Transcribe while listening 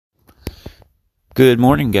Good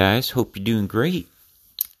morning, guys. Hope you're doing great.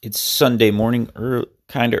 It's Sunday morning,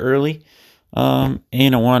 kind of early, and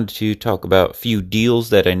I wanted to talk about a few deals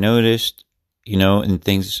that I noticed, and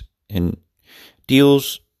things. And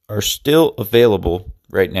deals are still available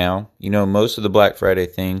right now. Most of the Black Friday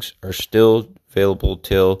things are still available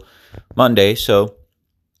till Monday, so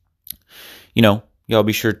y'all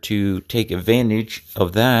be sure to take advantage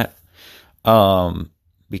of that.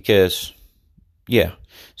 Because yeah,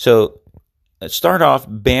 so. Let's start off.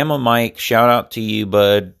 Bama Mike, shout out to you,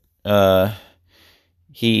 bud.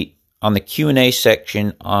 He on the Q&A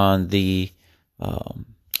section on the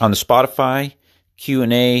Spotify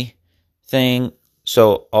Q&A thing.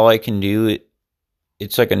 So all I can do,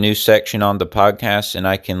 it's like a new section on the podcast, and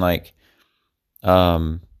I can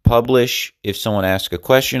publish if someone asks a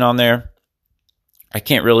question on there. I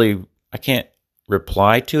can't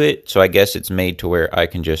reply to it, so I guess it's made to where I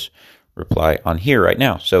can just reply on here right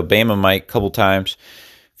now. So Bama Mike, a couple times,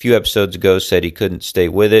 a few episodes ago, said he couldn't stay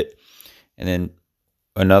with it. And then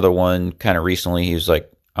another one kind of recently, he was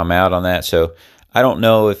like, I'm out on that. So I don't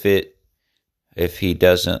know if he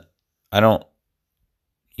doesn't, I don't,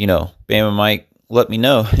 Bama Mike, let me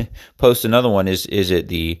know. Post another one. Is it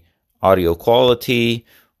the audio quality,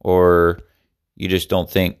 or you just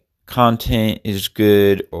don't think content is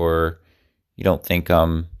good, or you don't think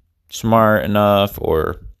I'm smart enough,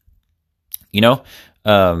 or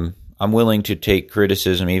I'm willing to take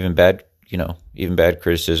criticism, even bad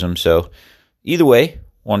criticism. So either way,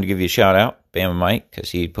 wanted to give you a shout out, Bama Mike,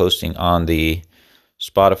 because he's posting on the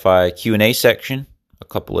Spotify Q&A section a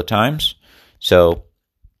couple of times. So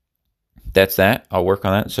that's that. I'll work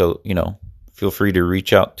on that. So, feel free to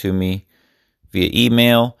reach out to me via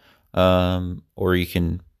email, or you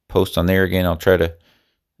can post on there again. I'll try to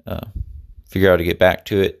figure out how to get back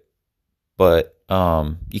to it. But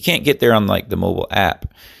you can't get there on the mobile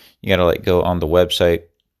app. You got to go on the website.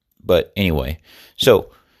 But anyway,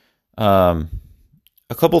 so a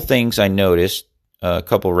couple things I noticed, a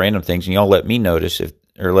couple random things, and y'all let me know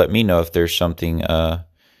if there's something that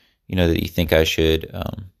you think I should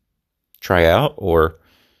try out, or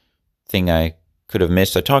thing I could have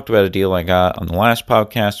missed. I talked about a deal I got on the last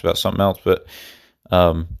podcast about something else, but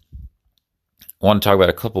I want to talk about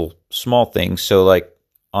a couple small things. So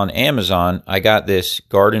on Amazon, I got this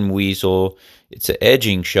Garden Weasel. It's an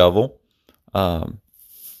edging shovel. One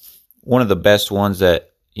of the best ones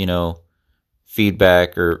that,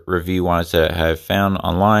 feedback or review-wise that I have found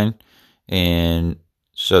online. And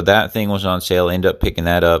so that thing was on sale. I ended up picking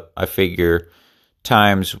that up. I figure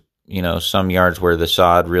times, some yards where the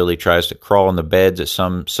sod really tries to crawl in the beds at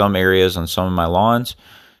some areas on some of my lawns,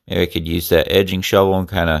 maybe I could use that edging shovel and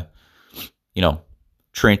kind of,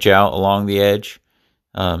 trench out along the edge.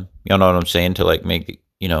 Y'all know what I'm saying, to make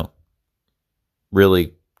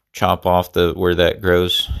really chop off where that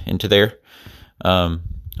grows into there.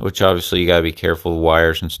 Which obviously you gotta be careful of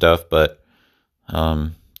wires and stuff, but at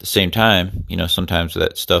the same time, sometimes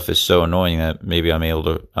that stuff is so annoying that maybe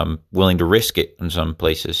I'm willing to risk it in some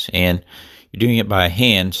places. And you're doing it by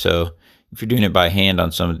hand, so if you're doing it by hand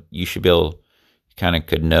on some, you should be able,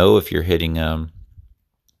 could know if you're hitting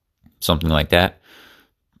something like that.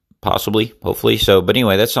 Possibly, hopefully. So, but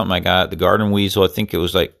anyway, that's something I got. The Garden Weasel, I think it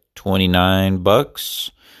was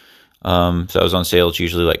 $29. So I was on sale. It's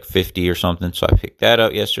usually $50 or something. So I picked that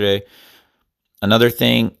up yesterday. Another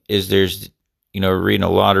thing is there's, reading a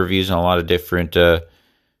lot of reviews on a lot of different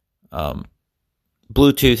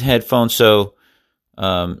Bluetooth headphones. So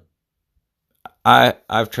I've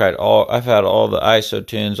had all the ISO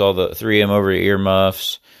tunes, all the 3M over ear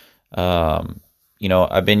muffs.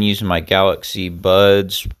 I've been using my Galaxy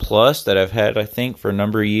Buds Plus that I've had, I think, for a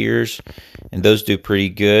number of years, and those do pretty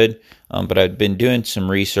good. But I've been doing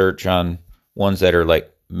some research on ones that are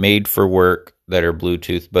made for work, that are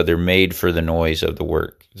Bluetooth, but they're made for the noise of the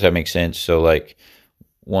work. Does that make sense? So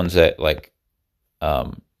ones that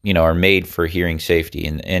are made for hearing safety,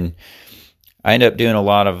 and I end up doing a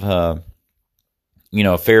lot of a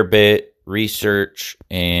fair bit research,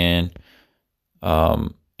 and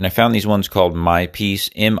I found these ones called MyPeace,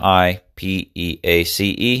 MIPEACE,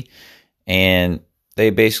 and they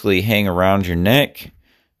basically hang around your neck.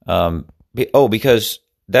 Because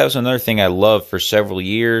that was another thing I loved for several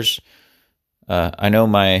years. I know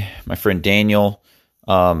my friend Daniel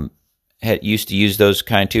used to use those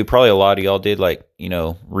kind too. Probably a lot of y'all did,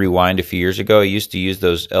 Rewind a few years ago. I used to use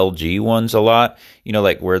those LG ones a lot.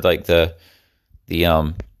 Where the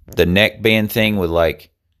neckband thing would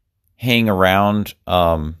hang around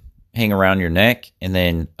your neck, and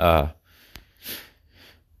then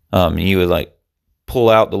you would pull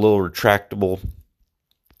out the little retractable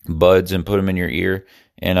buds and put them in your ear.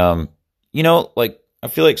 And like I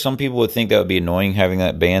feel like some people would think that would be annoying having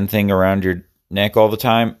that band thing around your neck all the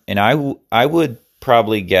time, and I would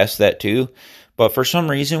probably guess that too. But for some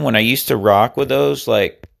reason, when I used to rock with those,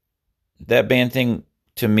 like that band thing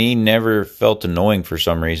to me never felt annoying for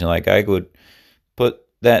some reason. Like I would put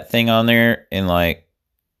that thing on there and like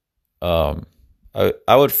I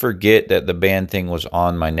would forget that the band thing was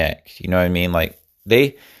on my neck. You know what I mean? Like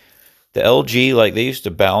the LG, like they used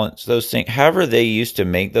to balance those things. However, they used to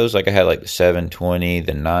make those. Like I had like the 720,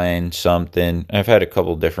 the 9 something. I've had a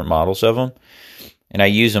couple different models of them, and I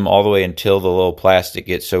use them all the way until the little plastic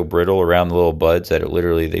gets so brittle around the little buds that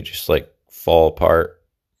they just like fall apart.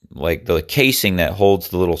 Like the casing that holds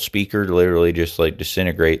the little speaker literally just like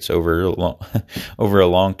disintegrates over over a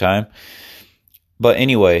long time. But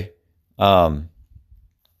anyway,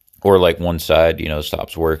 or like one side,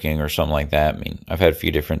 stops working or something like that. I mean, I've had a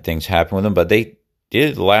few different things happen with them, but they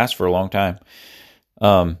did last for a long time.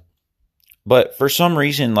 But for some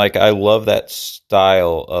reason, like I love that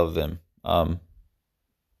style of them.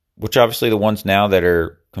 Which obviously the ones now that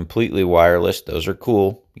are completely wireless, those are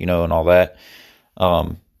cool, and all that.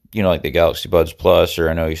 Like the Galaxy Buds Plus, or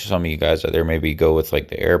I know some of you guys out there maybe go with like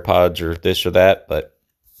the AirPods or this or that. But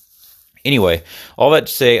anyway, all that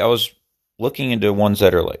to say, I was looking into ones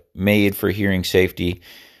that are like made for hearing safety,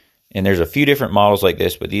 and there's a few different models like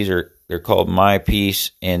this, but they're called My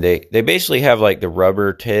Piece, and they basically have like the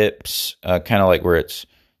rubber tips, kind of like where it's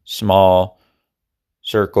small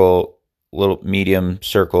circle, little medium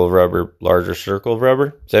circle of rubber, larger circle of rubber.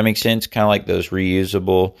 Does that make sense? Kind of like those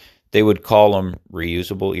reusable. They would call them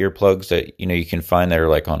reusable earplugs that you can find that are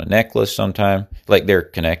like on a necklace sometime, like they're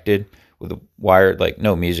connected with a wire, like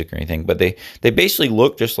no music or anything, but they basically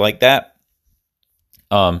look just like that.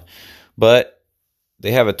 But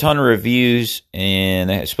they have a ton of reviews, and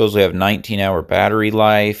they supposedly have 19-hour battery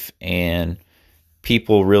life, and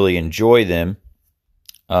people really enjoy them.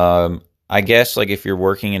 I guess like if you're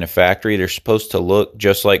working in a factory, they're supposed to look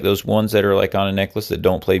just like those ones that are like on a necklace that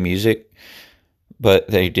don't play music, but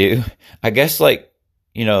they do. I guess like,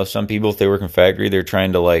 some people, if they work in a factory, they're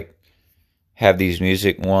trying to like have these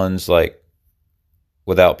music ones like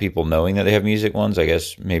without people knowing that they have music ones. I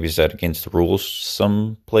guess maybe is that against the rules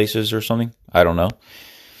some places or something? I don't know.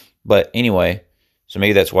 But anyway, so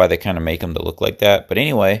maybe that's why they kind of make them to look like that. But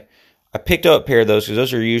anyway, I picked up a pair of those because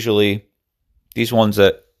those are usually these ones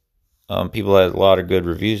that people had a lot of good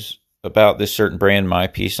reviews about this certain brand, My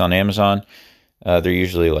Piece, on Amazon. They're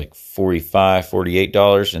usually like $45,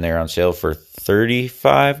 $48, and they're on sale for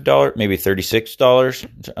 $35, maybe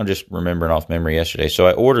 $36. I'm just remembering off memory yesterday. So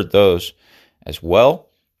I ordered those as well.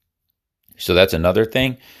 So that's another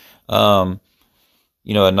thing. Another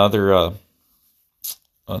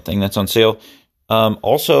thing that's on sale.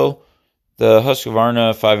 Also, the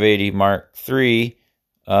Husqvarna 580 Mark III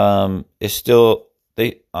is still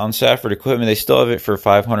on Safford Equipment. They still have it for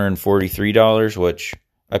 $543, which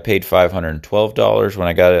I paid $512 when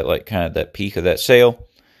I got it, like kind of that peak of that sale,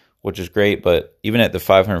 which is great. But even at the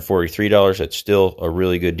 $543, that's still a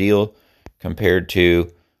really good deal compared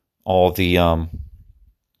to all the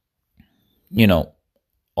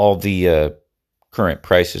current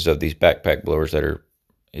prices of these backpack blowers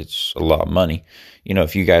it's a lot of money.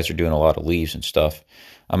 If you guys are doing a lot of leaves and stuff.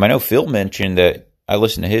 I know Phil mentioned that I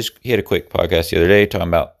listened to he had a quick podcast the other day talking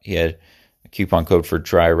about he had a coupon code for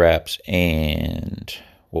dry wraps, and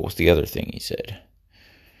what was the other thing he said?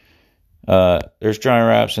 There's dry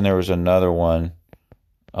wraps, and there was another one,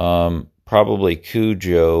 probably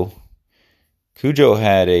Cujo. Cujo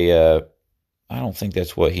had I don't think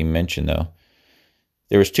that's what he mentioned though.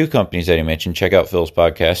 There was two companies that he mentioned. Check out Phil's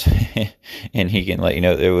podcast, and he can let you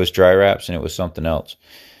know it was dry wraps and it was something else.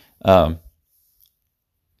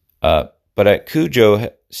 But at Cujo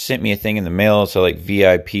sent me a thing in the mail. It's like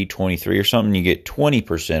VIP 23 or something. You get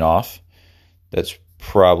 20% off. That's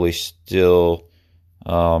probably still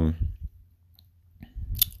in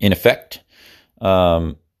effect.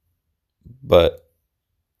 But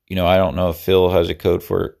I don't know if Phil has a code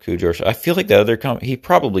for Cujo. I feel like the other company, he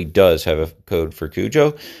probably does have a code for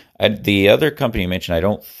Cujo. The other company you mentioned, I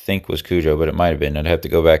don't think was Cujo, but it might have been. I'd have to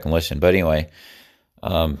go back and listen. But anyway,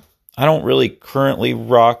 I don't really currently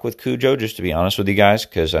rock with Cujo, just to be honest with you guys,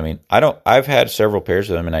 because I've had several pairs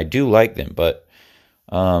of them and I do like them, but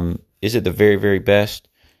is it the very, very best?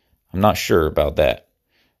 I'm not sure about that.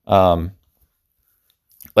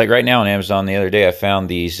 Like right now on Amazon, the other day I found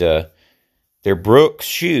these, they're Brooks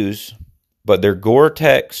shoes, but they're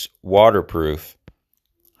Gore-Tex waterproof.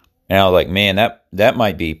 And I was like, man, that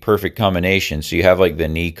might be perfect combination. So you have like the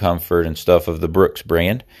knee comfort and stuff of the Brooks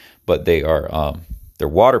brand, but they're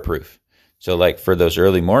waterproof. So like for those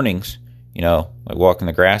early mornings, like walking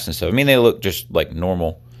the grass and stuff. I mean, they look just like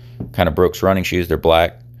normal kind of Brooks running shoes. They're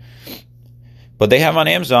black. But they have on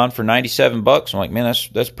Amazon for $97. I'm like, man,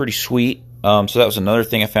 that's pretty sweet. So that was another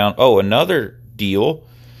thing I found. Oh, another deal,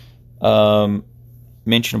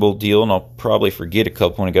 mentionable deal, and I'll probably forget a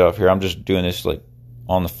couple when I get off here. I'm just doing this like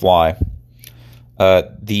on the fly.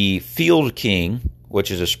 The Field King, which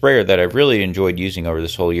is a sprayer that I've really enjoyed using over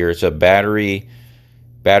this whole year. It's a battery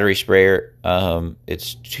sprayer.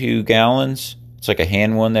 It's 2 gallons. It's like a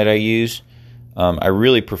hand one that I use. I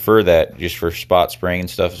really prefer that just for spot spraying and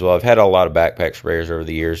stuff as well. I've had a lot of backpack sprayers over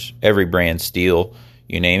the years, every brand, Steel,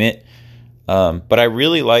 you name it. But I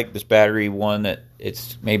really like this battery one that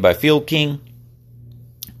it's made by Field King.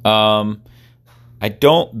 Those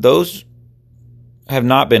have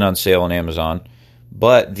not been on sale on Amazon,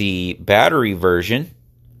 but the battery version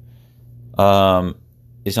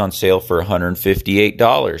is on sale for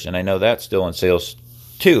 $158, and I know that's still on sale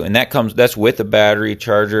too. And that's with a battery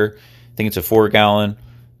charger. I think it's a 4-gallon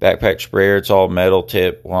backpack sprayer. It's all metal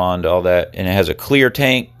tip, wand, all that, and it has a clear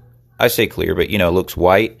tank. I say clear, but it looks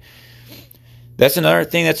white. That's another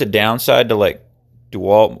thing that's a downside to like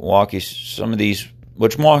DeWalt, Milwaukee. Some of these,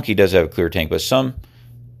 which Milwaukee does have a clear tank, but some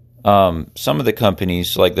of the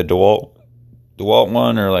companies like the DeWalt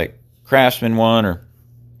one or like Craftsman one or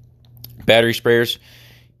battery sprayers,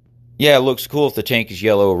 yeah, it looks cool if the tank is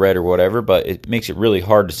yellow or red or whatever, but it makes it really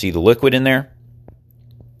hard to see the liquid in there.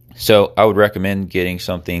 So I would recommend getting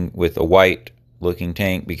something with a white looking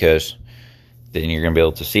tank because then you're going to be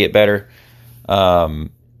able to see it better.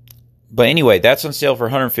 But anyway, that's on sale for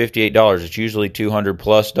 $158. It's usually $200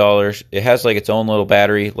 plus. It has like its own little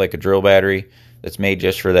battery, like a drill battery that's made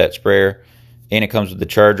just for that sprayer, and it comes with the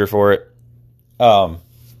charger for it.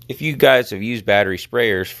 If you guys have used battery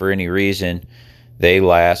sprayers for any reason, they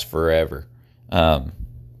last forever. So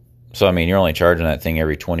I mean, you're only charging that thing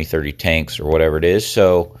every 20, 30 tanks or whatever it is.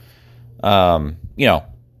 So, the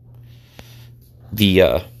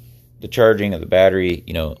charging of the battery,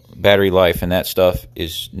 battery life and that stuff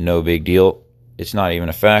is no big deal. It's not even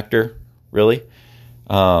a factor, really.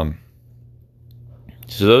 So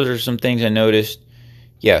those are some things I noticed.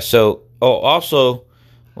 Yeah, so, also,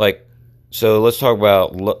 so let's talk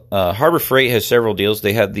about, Harbor Freight has several deals.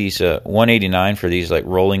 They have these, $189 for these, like,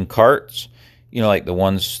 rolling carts, like the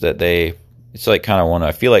ones that it's like kind of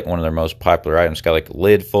I feel like one of their most popular items. It's got like a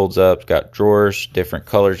lid, folds up, it's got drawers, different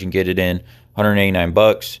colors you can get it in,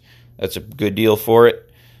 $189. That's a good deal for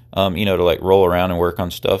it, to like roll around and work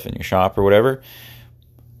on stuff in your shop or whatever.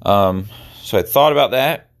 So I thought about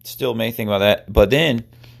that, still may think about that, but then,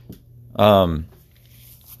 Harbor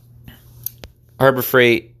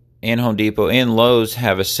Freight and Home Depot and Lowe's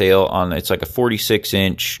have a sale on, it's like a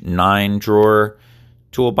 46-inch 9-drawer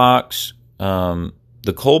toolbox.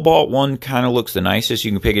 The Cobalt one kind of looks the nicest.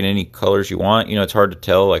 You can pick it any colors you want. It's hard to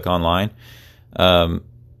tell like online. And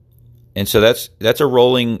so that's a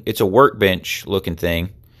rolling, it's a workbench looking thing,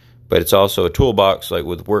 but it's also a toolbox like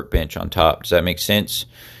with workbench on top. Does that make sense?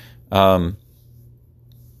 So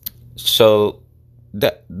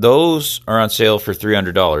those are on sale for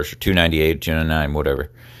 $300 or $298, $299,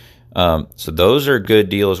 whatever. So those are a good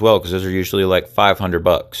deal as well, because those are usually like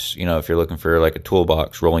 $500, if you're looking for like a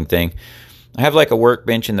toolbox rolling thing. I have like a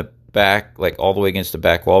workbench in the back, like all the way against the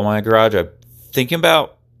back wall of my garage. I'm thinking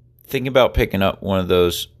about picking up one of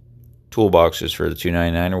those toolboxes for the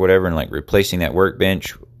 $299 or whatever, and like replacing that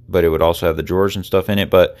workbench, but it would also have the drawers and stuff in it.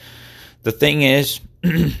 But the thing is,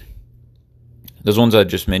 those ones I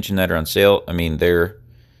just mentioned that are on sale, I mean, they're,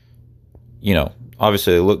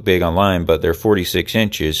 obviously they look big online, but they're 46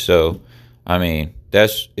 inches. So, I mean,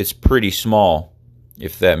 it's pretty small,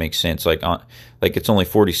 if that makes sense. Like it's only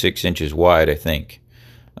 46 inches wide, I think.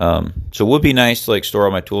 So it would be nice to like store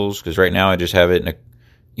all my tools, because right now I just have it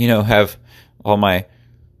in have all my,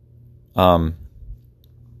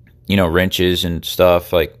 wrenches and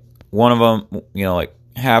stuff. Like one of them, like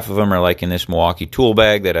half of them are like in this Milwaukee tool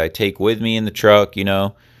bag that I take with me in the truck, in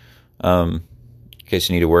case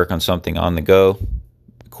I need to work on something on the go,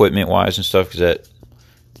 equipment wise and stuff, because that,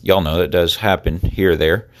 y'all know, that does happen here or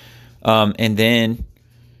there. And then,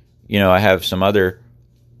 I have some other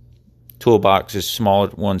toolboxes, smaller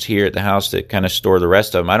ones here at the house that kind of store the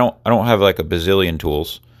rest of them. I don't have like a bazillion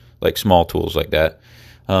tools, like small tools like that.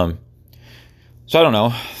 So I don't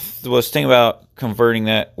know. I was thinking about converting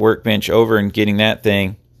that workbench over and getting that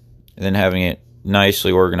thing and then having it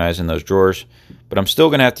nicely organized in those drawers. But I'm still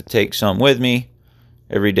going to have to take some with me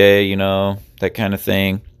every day, that kind of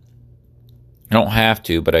thing. I don't have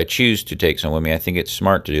to, but I choose to take some with me. I think it's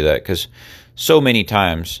smart to do that, because so many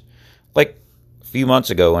times, like a few months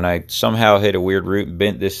ago when I somehow hit a weird root and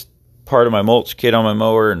bent this part of my mulch kit on my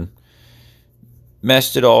mower, and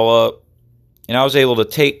messed it all up, and I was able to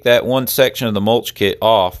take that one section of the mulch kit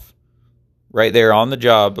off right there on the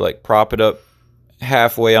job, like prop it up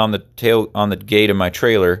halfway on the gate of my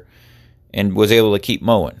trailer, and was able to keep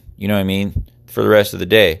mowing. You know what I mean? For the rest of the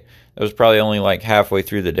day. That was probably only like halfway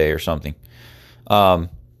through the day or something. And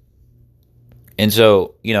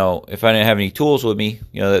so, if I didn't have any tools with me,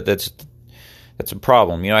 that's a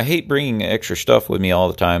problem. I hate bringing extra stuff with me all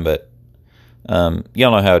the time, but y'all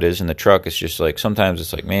know how it is in the truck. It's just like, sometimes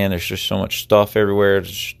it's like, man, there's just so much stuff everywhere.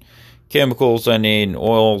 There's chemicals I need, and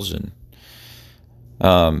oils, and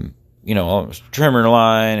trimmer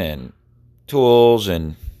line, and tools,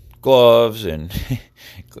 and gloves, and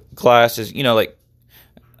glasses.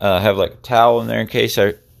 Have like a towel in there in case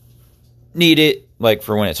I need it, like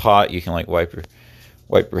for when it's hot. You can like wipe your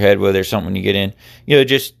head with it or something when you get in.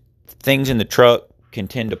 Just things in the truck can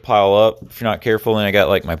tend to pile up if you're not careful. And I got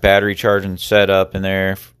like my battery charging set up in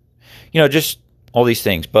there. Just all these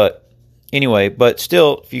things. But anyway,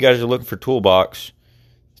 still, if you guys are looking for toolbox,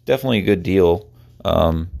 it's definitely a good deal.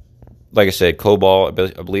 Like I said, Cobalt.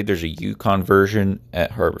 I believe there's a Yukon version at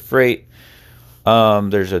Harbor Freight.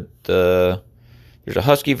 There's a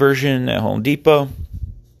Husky version at Home Depot.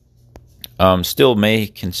 Still may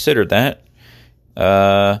consider that.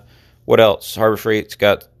 What else? Harbor Freight's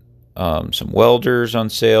got some welders on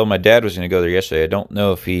sale. My dad was going to go there yesterday. I don't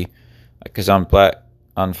know if because on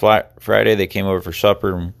Friday they came over for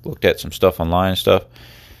supper and looked at some stuff online and stuff.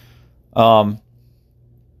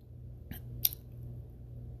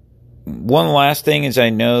 One last thing is, I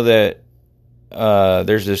know that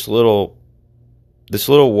there's this little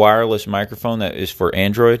wireless microphone that is for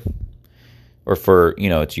Android, or for,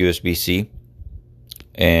 it's USB-C,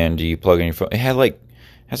 and you plug in your phone. It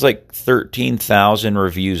has like 13,000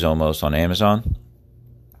 reviews almost on Amazon.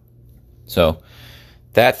 So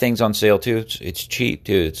that thing's on sale too. It's cheap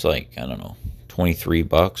too. It's like, I don't know,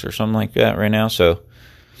 $23 or something like that right now. So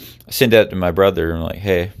I sent that to my brother, and I'm like,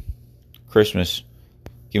 hey, Christmas,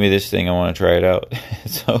 give me this thing. I want to try it out.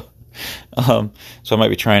 So I might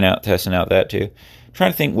be testing out that too. I'm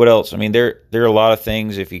trying to think what else. I mean, there are a lot of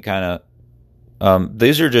things. If you kind of,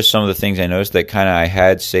 these are just some of the things I noticed that kind of I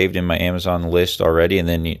had saved in my Amazon list already, and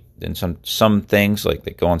then some things like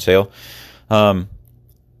that go on sale. The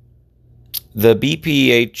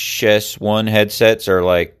BPHS1 headsets are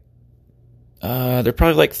like, they're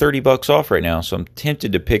probably like $30 off right now. So I'm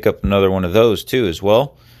tempted to pick up another one of those too as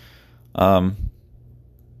well. For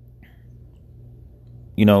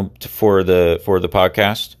the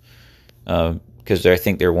podcast, because I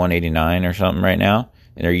think they're $189 or something right now,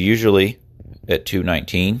 and they're usually at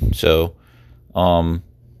 $219. So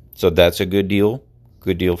that's a good deal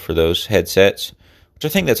for those headsets, which I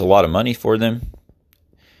think that's a lot of money for them,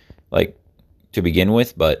 like, to begin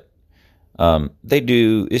with. But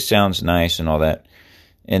it sounds nice and all that,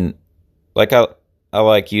 and like I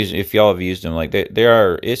like using. If y'all have used them, like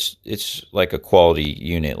it's like a quality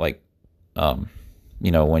unit, like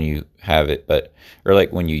when you have it, or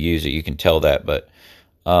like when you use it, you can tell that. But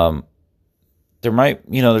there might,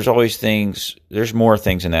 there's always things. There's more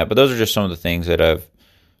things in that, but those are just some of the things that I've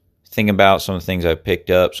thinking about. Some of the things I've picked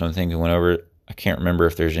up. Some of the things I went over. I can't remember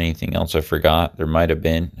if there's anything else I forgot. There might have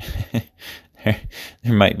been.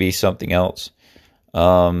 There might be something else.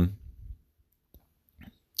 I'm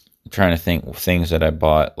trying to think of things that I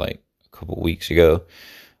bought like a couple weeks ago.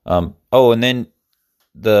 And then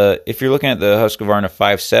if you're looking at the Husqvarna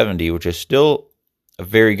 570, which is still a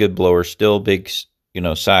very good blower, still big,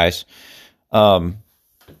 size. And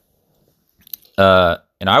I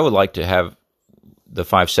would like to have the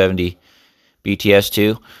 570 BTS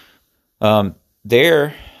too.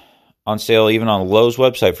 They're on sale even on Lowe's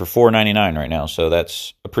website for $4.99 right now. So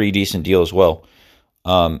that's a pretty decent deal as well.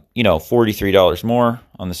 $43 more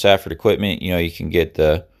on the Safford equipment. You can get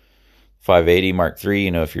the 580 Mark III,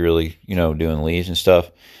 if you're really, doing leaves and stuff.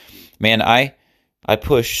 Man, I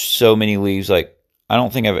push so many leaves. Like, I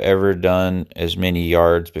don't think I've ever done as many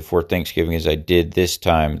yards before Thanksgiving as I did this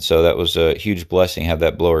time. So that was a huge blessing to have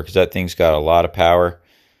that blower, because that thing's got a lot of power.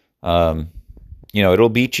 It'll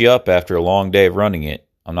beat you up after a long day of running it.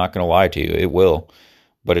 I'm not going to lie to you. It will.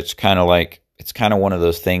 But it's kind of one of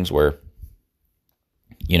those things where,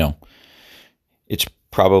 it's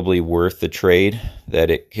probably worth the trade,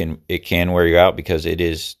 that it can wear you out, because it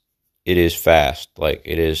is fast. Like,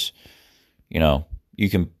 it is, you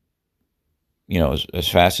can, as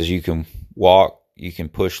fast as you can walk, you can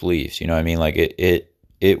push leaves. You know what I mean? Like,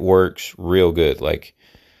 it works real good. Like,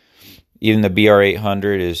 even the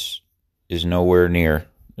BR800 is nowhere near.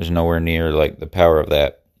 There's nowhere near like the power of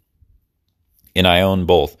that. And I own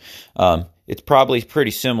both. It's probably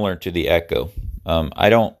pretty similar to the Echo. I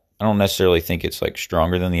don't I don't necessarily think it's like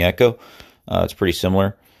stronger than the Echo. It's pretty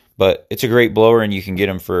similar, but it's a great blower, and you can get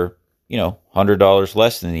them for, $100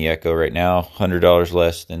 less than the Echo right now, $100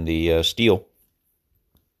 less than the Steel.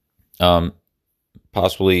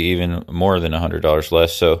 Possibly even more than $100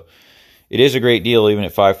 less. So it is a great deal, even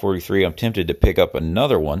at $543. I'm tempted to pick up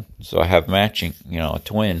another one, so I have matching, a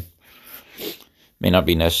twin. May not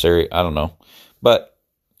be necessary, I don't know. But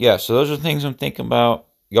yeah, so those are things I'm thinking about.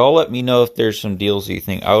 Y'all let me know if there's some deals that you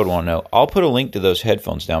think I would want to know. I'll put a link to those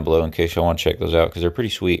headphones down below in case y'all want to check those out, because they're pretty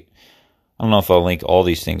sweet. I don't know if I'll link all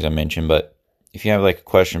these things I mentioned, but if you have like a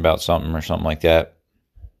question about something or something like that,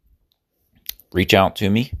 reach out to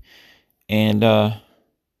me, and I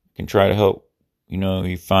can try to help,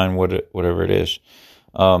 you find whatever it is.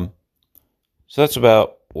 So that's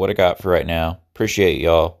about what I got for right now. Appreciate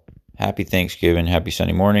y'all. Happy Thanksgiving. Happy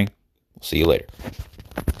Sunday morning. We'll see you later.